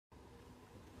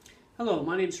Hello,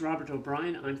 my name is Robert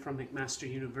O'Brien. I'm from McMaster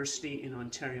University in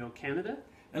Ontario, Canada.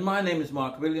 And my name is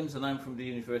Mark Williams, and I'm from the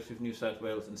University of New South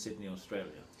Wales in Sydney,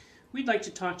 Australia. We'd like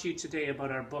to talk to you today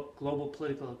about our book, Global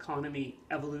Political Economy,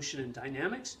 Evolution and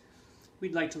Dynamics.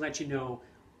 We'd like to let you know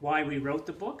why we wrote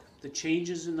the book, the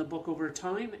changes in the book over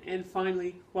time, and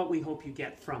finally, what we hope you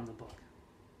get from the book.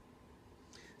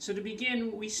 So to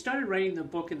begin, we started writing the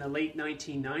book in the late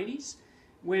 1990s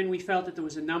when we felt that there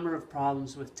was a number of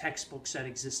problems with textbooks that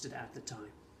existed at the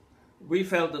time. We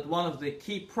felt that one of the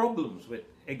key problems with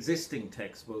existing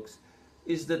textbooks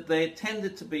is that they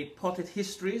tended to be potted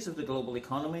histories of the global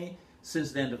economy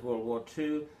since the end of World War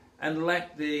II and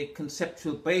lacked the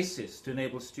conceptual basis to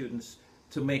enable students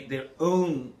to make their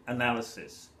own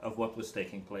analysis of what was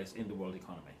taking place in the world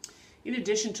economy. In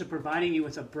addition to providing you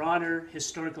with a broader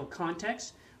historical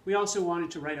context, we also wanted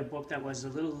to write a book that was a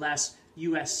little less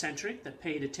US-centric, that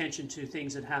paid attention to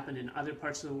things that happened in other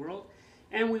parts of the world,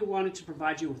 and we wanted to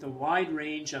provide you with a wide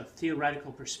range of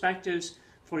theoretical perspectives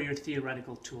for your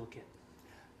theoretical toolkit.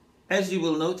 As you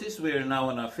will notice, we are now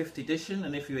in our 5th edition,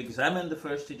 and if you examine the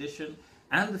 1st edition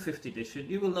and the 5th edition,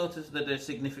 you will notice that there are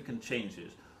significant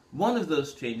changes. One of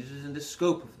those changes is in the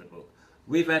scope of the book.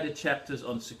 We've added chapters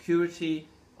on security,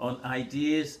 on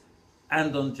ideas,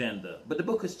 and on gender, but the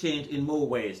book has changed in more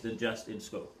ways than just in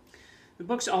scope. The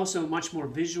book's also much more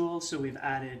visual, so we've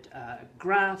added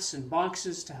graphs and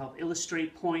boxes to help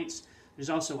illustrate points. There's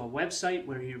also a website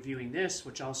where you're viewing this,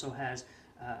 which also has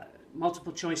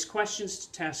multiple choice questions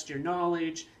to test your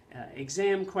knowledge,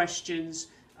 exam questions,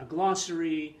 a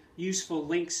glossary, useful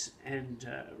links and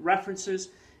references,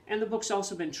 and the book's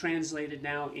also been translated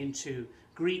now into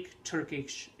Greek,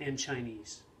 Turkish, and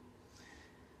Chinese.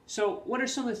 So what are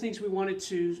some of the things we wanted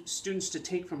students to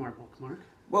take from our book, Mark?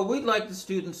 Well, we'd like the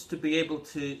students to be able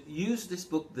to use this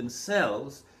book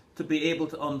themselves to be able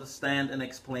to understand and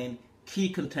explain key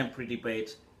contemporary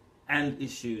debates and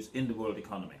issues in the world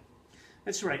economy.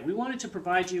 That's right. We wanted to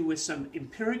provide you with some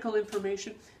empirical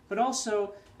information, but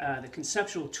also the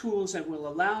conceptual tools that will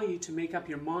allow you to make up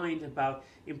your mind about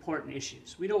important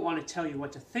issues. We don't want to tell you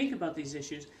what to think about these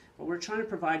issues, but we're trying to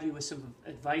provide you with some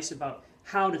advice about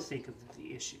how to think of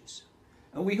the issues.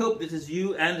 And we hope that as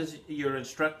you and as your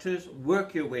instructors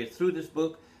work your way through this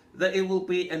book, that it will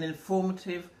be an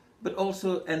informative but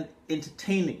also an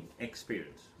entertaining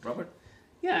experience. Robert?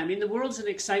 Yeah, I mean, the world's an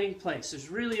exciting place. There's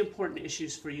really important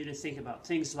issues for you to think about.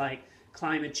 Things like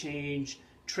climate change,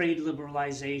 trade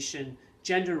liberalization,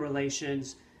 gender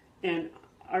relations, and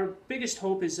our biggest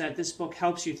hope is that this book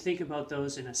helps you think about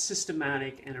those in a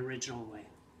systematic and original way.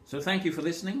 So thank you for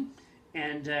listening.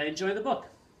 And enjoy the book.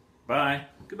 Bye.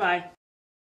 Goodbye.